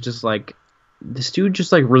story, and he was just like, this dude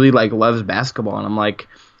just like really like loves basketball, and I'm like,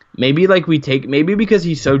 maybe because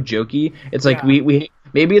he's so jokey, it's like we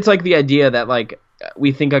maybe it's like the idea that like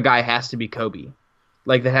we think a guy has to be Kobe.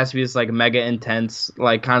 Like that has to be this like mega intense,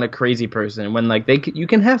 like kind of crazy person when like you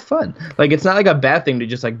can have fun. Like it's not like a bad thing to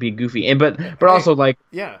just like be goofy. And but also like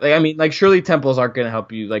like I mean like Shirley Temples aren't gonna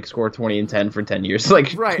help you like score 20 and 10 for 10 years.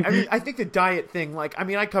 Like right. I mean I think the diet thing, like I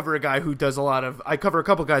mean I cover a guy who does I cover a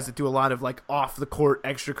couple guys that do a lot of like off the court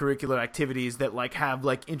extracurricular activities that like have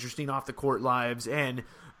like interesting off the court lives,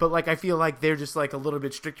 but like I feel like they're just like a little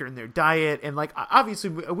bit stricter in their diet, and like obviously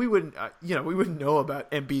we wouldn't we wouldn't know about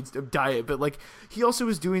Embiid's diet, but like he also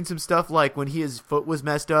was doing some stuff like when his foot was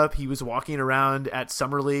messed up, he was walking around at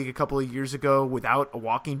Summer League a couple of years ago without a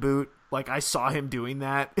walking boot. Like I saw him doing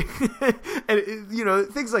that,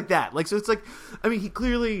 and things like that. Like so, it's like I mean he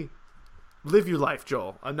clearly live your life,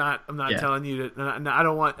 Joel. I'm not telling you to.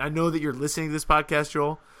 I know that you're listening to this podcast,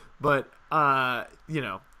 Joel, but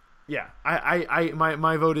yeah,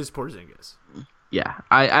 my vote is Porzingis. Yeah,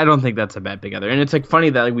 I don't think that's a bad pick either. And it's like funny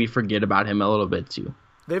that like, we forget about him a little bit too.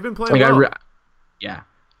 They've been playing well.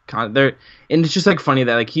 And it's just like funny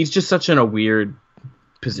that like he's just such in a weird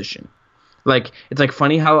position. Like it's like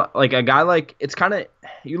funny how like a guy like it's kind of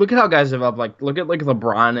you look at how guys develop. Like look at like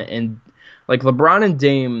LeBron and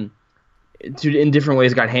Dame in different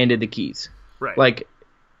ways got handed the keys. Right. Like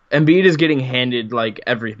Embiid is getting handed like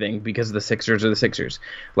everything because the Sixers are the Sixers.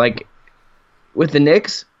 Like with the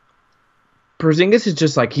Knicks, Porzingis is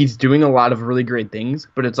just like he's doing a lot of really great things,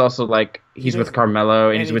 but it's also like he's with Carmelo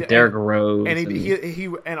and he's with Derrick Rose. And he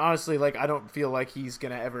honestly like I don't feel like he's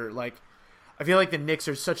gonna ever like. I feel like the Knicks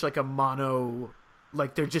are such like a mono.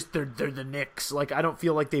 Like they're the Knicks. Like I don't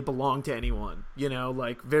feel like they belong to anyone.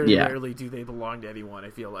 Like very rarely do they belong to anyone. I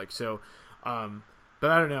feel like so. But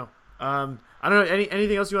I don't know. I don't know.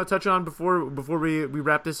 Anything else you want to touch on before we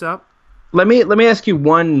wrap this up? Let me ask you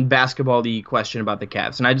one basketball-y question about the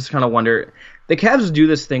Cavs, and I just kind of wonder. The Cavs do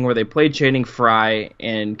this thing where they play Channing Frye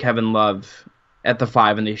and Kevin Love at the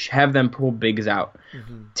 5, and they have them pull bigs out.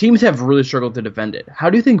 Mm-hmm. Teams have really struggled to defend it. How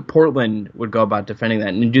do you think Portland would go about defending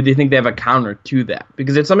that? And do they think they have a counter to that?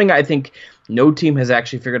 Because it's something I think no team has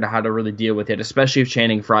actually figured out how to really deal with it, especially if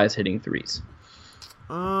Channing Frye is hitting threes.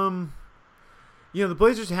 The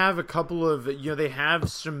Blazers have a couple of, they have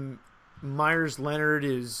some. Myers Leonard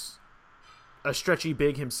is a stretchy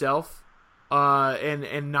big himself,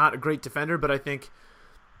 and not a great defender, but I think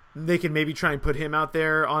they can maybe try and put him out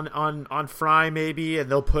there on Frye maybe,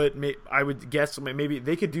 and they'll put, I would guess maybe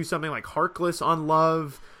they could do something like Harkless on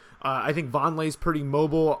Love. I think Vonleh's pretty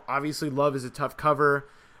mobile. Obviously, Love is a tough cover.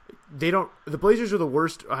 The Blazers are the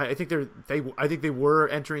worst. I think they were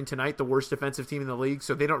entering tonight the worst defensive team in the league,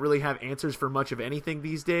 so they don't really have answers for much of anything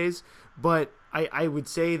these days. But I would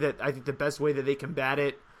say that I think the best way that they combat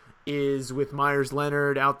it is with Myers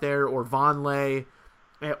Leonard out there or Vonleh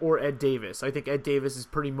or Ed Davis. I think Ed Davis is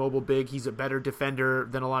pretty mobile big. He's a better defender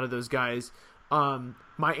than a lot of those guys.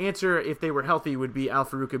 My answer, if they were healthy, would be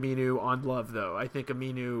Al-Farouq Aminu on Love, though. I think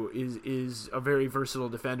Aminu is a very versatile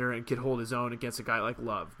defender and could hold his own against a guy like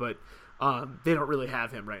Love, but they don't really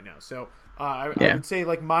have him right now. So I would say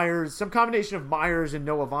like Myers, some combination of Myers and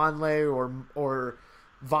Noah Vonleh, or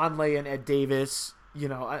Vonleh and Ed Davis,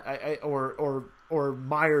 or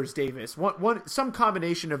Myers Davis. Some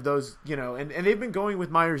combination of those, and they've been going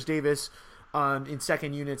with Myers Davis in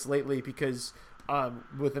second units lately because.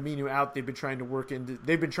 With Aminu out, they've been trying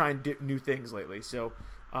to new things lately. So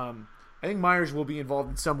I think Myers will be involved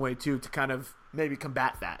in some way too to kind of maybe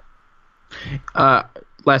combat that.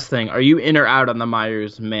 Last thing, are you in or out on the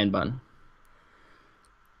Myers man bun?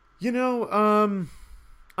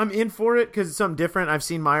 I'm in for it because it's something different. I've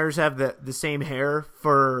seen Myers have the same hair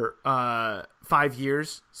for 5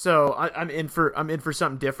 years, so I'm in for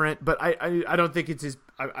something different. But I don't think it's his.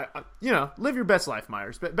 Live your best life,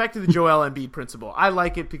 Myers. But back to the Joel Embiid principle. I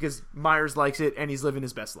like it because Myers likes it and he's living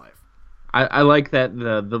his best life. I like that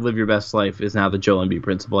the live your best life is now the Joel Embiid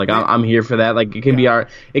principle. Like I'm here for that. Like it can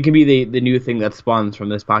be the new thing that spawns from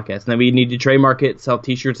this podcast. And then we need to trademark it, sell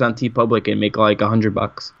T-shirts on TeePublic, and make like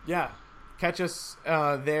 $100. Yeah, catch us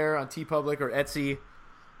there on TeePublic or Etsy.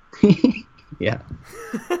 Yeah.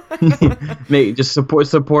 Just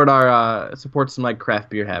support our support some like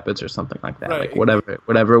craft beer habits or something like that. Right. Like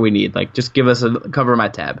whatever we need. Like just give us cover my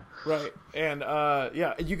tab. Right. And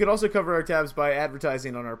you could also cover our tabs by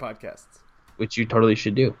advertising on our podcasts. Which you totally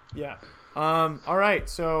should do. Yeah. All right.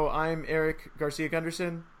 So I'm Eric Garcia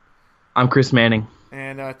Gunderson. I'm Chris Manning.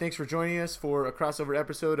 And thanks for joining us for a crossover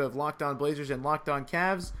episode of Locked On Blazers and Locked On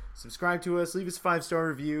Cavs. Subscribe to us, leave us a 5-star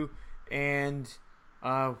review, and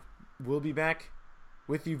we'll be back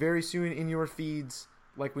with you very soon in your feeds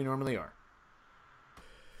like we normally are.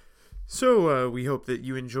 So we hope that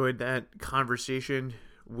you enjoyed that conversation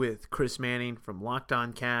with Chris Manning from Locked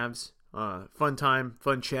On Cavs. Fun time,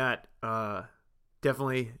 fun chat.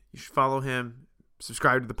 Definitely you should follow him,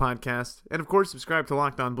 subscribe to the podcast, and of course subscribe to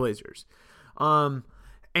Locked On Blazers.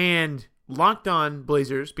 And Locked On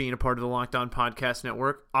Blazers being a part of the Locked On Podcast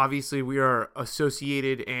Network, obviously we are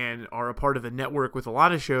associated and are a part of a network with a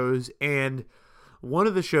lot of shows, and one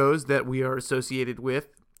of the shows that we are associated with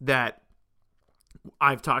that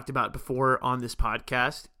I've talked about before on this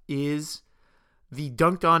podcast is the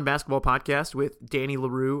Dunked On Basketball Podcast with Danny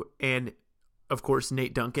Leroux and, of course,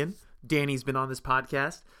 Nate Duncan. Danny's been on this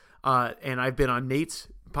podcast, and I've been on Nate's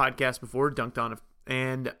podcast before, Dunked On,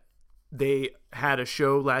 and they had a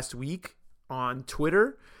show last week on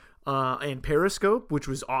Twitter and Periscope, which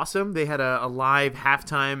was awesome. They had a live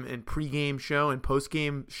halftime and pregame show and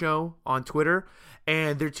postgame show on Twitter,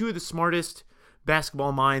 and they're two of the smartest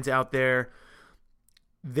basketball minds out there.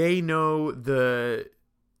 They know the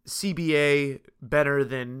CBA better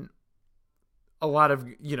than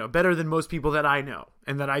better than most people that I know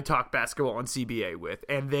and that I talk basketball on CBA with.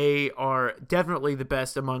 And they are definitely the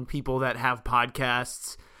best among people that have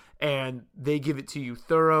podcasts, and they give it to you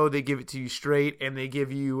thorough, they give it to you straight, and they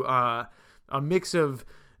give you a mix of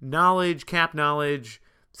knowledge, cap knowledge,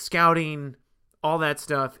 scouting, all that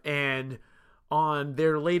stuff. And on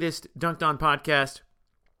their latest Dunked On podcast,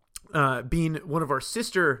 being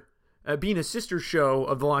a sister show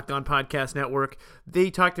of the Locked On Podcast Network,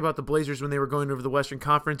 they talked about the Blazers when they were going over the Western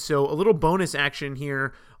Conference. So a little bonus action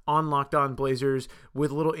here on Locked On Blazers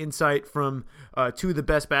with a little insight from two of the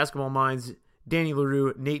best basketball minds, Danny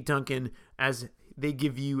Leroux, Nate Duncan, as they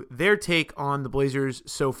give you their take on the Blazers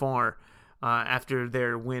so far after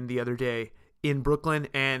their win the other day in Brooklyn.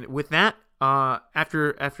 And with that,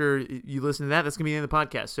 after you listen to that, that's going to be the end of the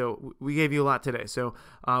podcast. So we gave you a lot today. So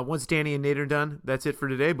once Danny and Nate are done, that's it for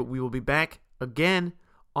today. But we will be back again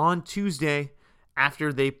on Tuesday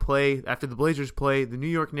after the Blazers play the New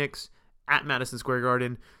York Knicks at Madison Square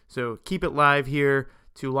Garden. So keep it live here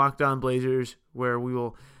to Locked On Blazers, where we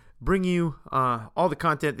will bring you all the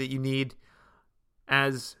content that you need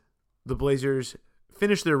as the Blazers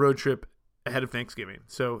finish their road trip ahead of Thanksgiving.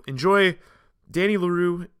 So enjoy Danny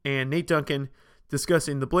Leroux and Nate Duncan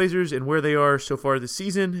discussing the Blazers and where they are so far this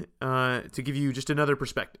season to give you just another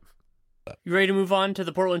perspective. You ready to move on to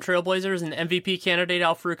the Portland Trail Blazers and MVP candidate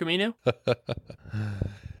Al-Farouq Aminu?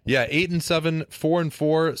 Yeah, 8-7,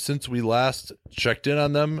 4-4 since we last checked in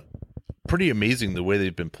on them. Pretty amazing the way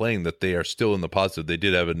they've been playing, that they are still in the positive. They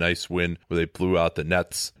did have a nice win where they blew out the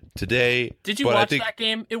Nets today. Did you watch that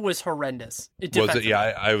game? It was horrendous. Was it?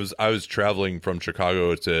 Yeah, I was traveling from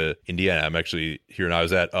Chicago to Indiana. I'm actually here, and I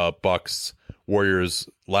was at Bucks Warriors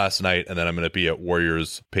last night, and then I'm going to be at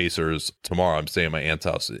Warriors Pacers tomorrow. I'm staying at my aunt's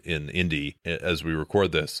house in Indy as we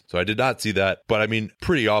record this. So I did not see that, but I mean,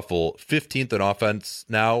 pretty awful. 15th in offense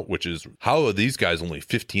now, which is, how are these guys only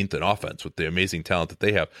 15th in offense with the amazing talent that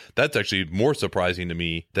they have? That's actually more surprising to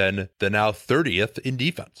me than the now 30th in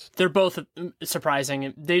defense. They're both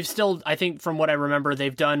surprising. They've still, I think from what I remember,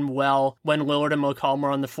 they've done well when Lillard and McCollum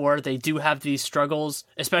are on the floor. They do have these struggles,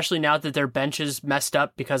 especially now that their bench is messed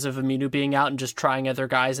up because of Aminu being out and just trying other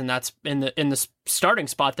guys, and that's in the starting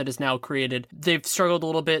spot that is now created. They've struggled a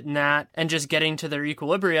little bit in that and just getting to their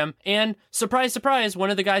equilibrium. And surprise, surprise, one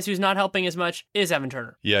of the guys who's not helping as much is Evan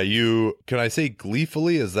Turner. Yeah, can I say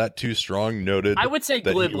gleefully? Is that too strong? Noted. I would say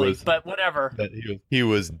glibly, but whatever. That he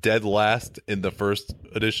was dead last in the first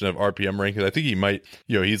edition of RPM rankings. I think he might,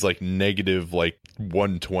 he's like negative like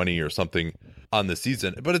 120 or something on the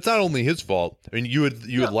season, but it's not only his fault. I mean, you would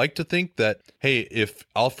like to think that, hey, if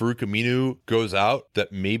Al-Farouq Aminu goes out,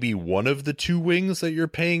 that maybe one of the two wings that you're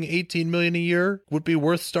paying $18 million a year would be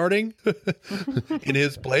worth starting in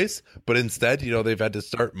his place. But instead, they've had to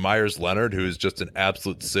start Myers Leonard, who is just an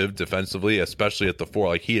absolute sieve defensively, especially at the four,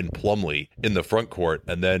 like he and Plumlee in the front court,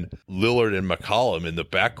 and then Lillard and McCollum in the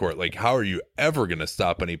backcourt. Like, how are you ever going to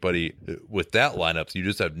stop anybody with that lineup? So you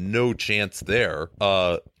just have no chance there.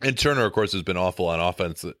 And Turner, of course, has been awful on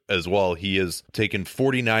offense as well. He has taken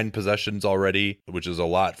 49 possessions already, which is a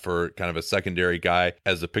lot for kind of a secondary guy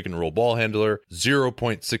as a pick and roll ball handler.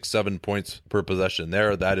 0.67 points per possession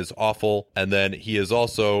there. That is awful. And then he is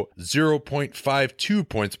also 0.52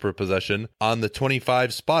 points per possession on the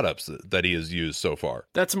 25 spot ups that he has used so far.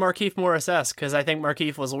 That's Markieff Morris-esque, because I think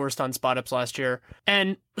Markieff was the worst on spot ups last year.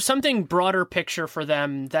 And something broader picture for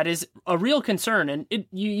them that is a real concern, and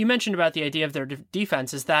you mentioned about the idea of their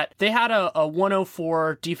defense, is that they had a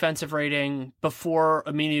 104 defensive rating before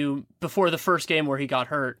the first game where he got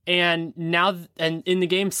hurt, and now and in the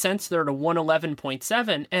game since they're at a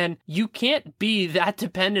 111.7, and you can't be that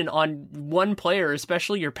dependent on one player,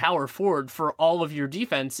 especially your power forward, for all of your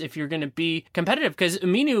defense if you're going to be competitive, because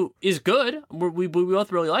Aminu is good, we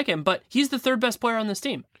both really like him, but he's the third best player on this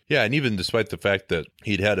team. Yeah, and even despite the fact that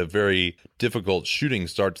he'd had a very difficult shooting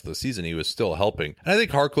start to the season, he was still helping. And I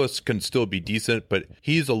think Harkless can still be decent, but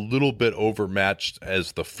he's a little bit overmatched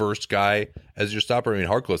as the first guy as your stopper. I mean,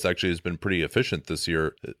 Harkless actually has been pretty efficient this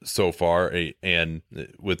year so far, and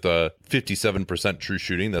with a 57% true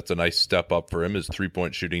shooting, that's a nice step up for him. His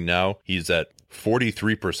three-point shooting now, he's at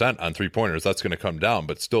 43% on three-pointers. That's going to come down,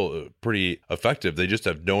 but still pretty effective. They just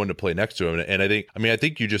have no one to play next to him. And I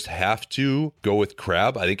think you just have to go with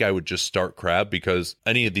Crabbe. I think I would just start Crabbe, because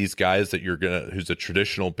any of these guys that who's a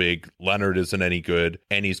traditional big, Leonard isn't any good,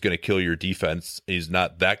 and he's going to kill your defense. He's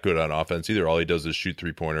not that good on offense either. All he does is shoot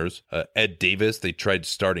three-pointers. Ed Davis, they tried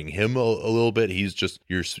starting him a little bit.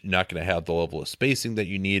 You're not going to have the level of spacing that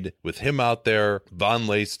you need with him out there.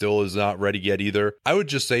 Vonleh still is not ready yet either. I would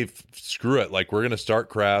just say, screw it. Like, we're going to start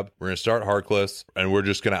Crabbe, we're going to start Harkless, and we're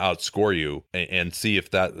just going to outscore you and see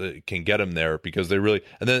if that can get him there, because they really.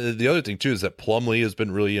 And then the other thing too is that Plumlee has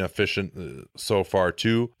been really inefficient so far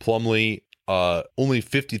too. Plumlee, only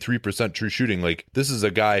 53% true shooting. Like, this is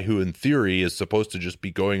a guy who in theory is supposed to just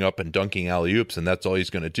be going up and dunking alley-oops, and that's all he's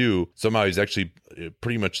going to do. Somehow he's actually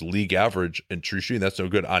pretty much league average in true shooting. That's no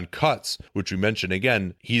good on cuts, which we mentioned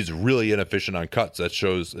again. He's really inefficient on cuts. That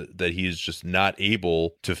shows that he's just not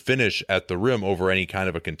able to finish at the rim over any kind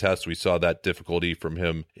of a contest. We saw that difficulty from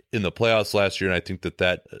him in the playoffs last year, and I think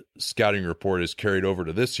that scouting report is carried over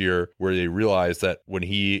to this year, where they realize that when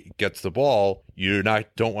he gets the ball, you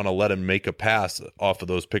don't want to let him make a pass off of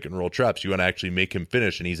those pick and roll traps. You want to actually make him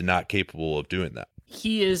finish, and he's not capable of doing that.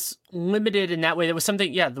 He is limited in that way. That was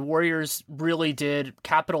something, the Warriors really did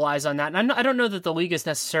capitalize on that. And I don't know that the league has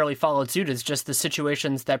necessarily followed suit. It's just the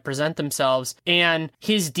situations that present themselves. And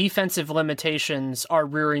his defensive limitations are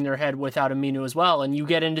rearing their head without Aminu as well. And you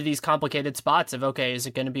get into these complicated spots of, okay, is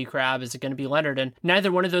it going to be Crabbe? Is it going to be Leonard? And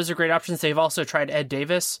neither one of those are great options. They've also tried Ed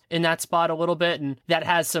Davis in that spot a little bit, and that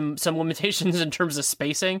has some limitations in terms of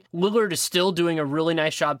spacing. Lillard is still doing a really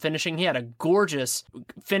nice job finishing. He had a gorgeous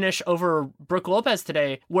finish over Brook Lopez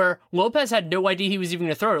today, where Lopez had no idea he was even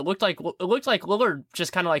going to throw it. It looked like Lillard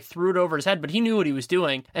just kind of like threw it over his head, but he knew what he was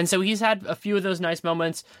doing. And so he's had a few of those nice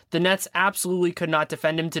moments. The Nets absolutely could not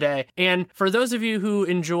defend him today. And for those of you who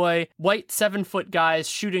enjoy white 7-foot guys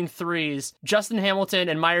shooting threes, Justin Hamilton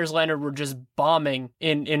and Myers Leonard were just bombing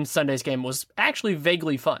in Sunday's game. It was actually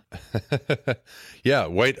vaguely fun. Yeah,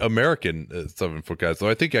 white American 7-foot guys. So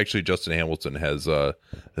I think actually Justin Hamilton has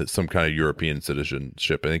some kind of European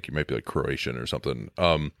citizenship. I think he might be like Croatian or something.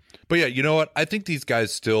 But yeah, you know what? I think these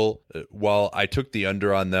guys still, while I took the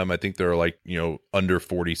under on them, I think they're like, under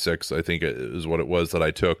 46, I think is what it was that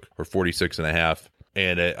I took, or 46.5.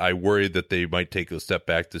 And I worry that they might take a step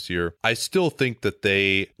back this year. I still think that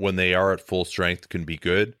they, when they are at full strength, can be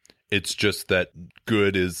good. It's just that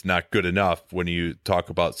good is not good enough when you talk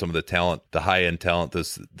about some of the talent, the high-end talent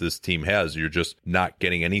this team has. You're just not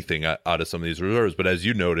getting anything out of some of these reserves. But as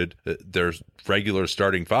you noted, there's regular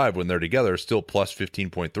starting five when they're together still plus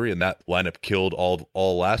 15.3, and that lineup killed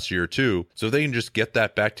all last year too. So if they can just get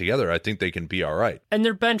that back together, I think they can be all right. And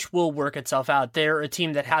their bench will work itself out. They're a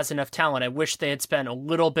team that has enough talent. I wish they had spent a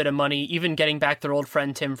little bit of money, even getting back their old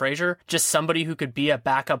friend Tim Frazier, just somebody who could be a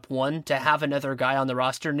backup one to have another guy on the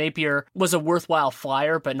roster. Napier was a worthwhile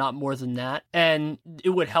flyer, but not more than that. And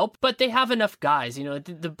it would help, but they have enough guys.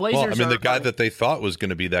 The Blazers the guy that they thought was going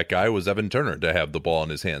to be that guy was Evan Turner, to have the ball in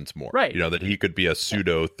his hands more. Right. That he could be a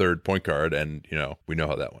pseudo third point guard, and, we know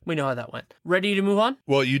how that went. Ready to move on?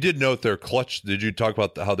 Well, you did note their clutch. Did you talk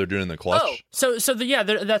about how they're doing in the clutch?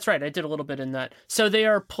 That's right. I did a little bit in that. So they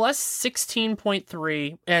are plus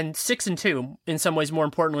 16.3 and 6-2 in some ways, more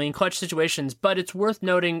importantly, in clutch situations. But it's worth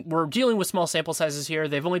noting we're dealing with small sample sizes here.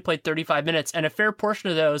 They've only played 35 minutes, and a fair portion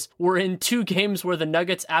of those were in two games where the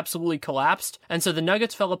Nuggets absolutely collapsed. And so the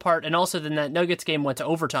Nuggets fell apart, and also then that Nuggets game went to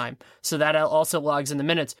overtime. So that also logs in the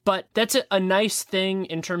minutes. But that's a nice thing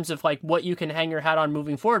in terms of like what you can hang your hat on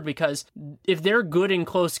moving forward, because if they're good in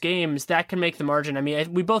close games, that can make the margin. I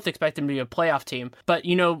mean, we both expect them to be a playoff team, but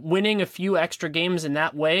winning a few extra games in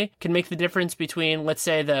that way can make the difference between, let's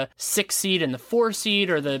say, the 6 seed and the 4 seed,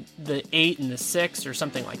 or the 8 and the 6, or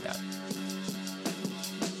something like that.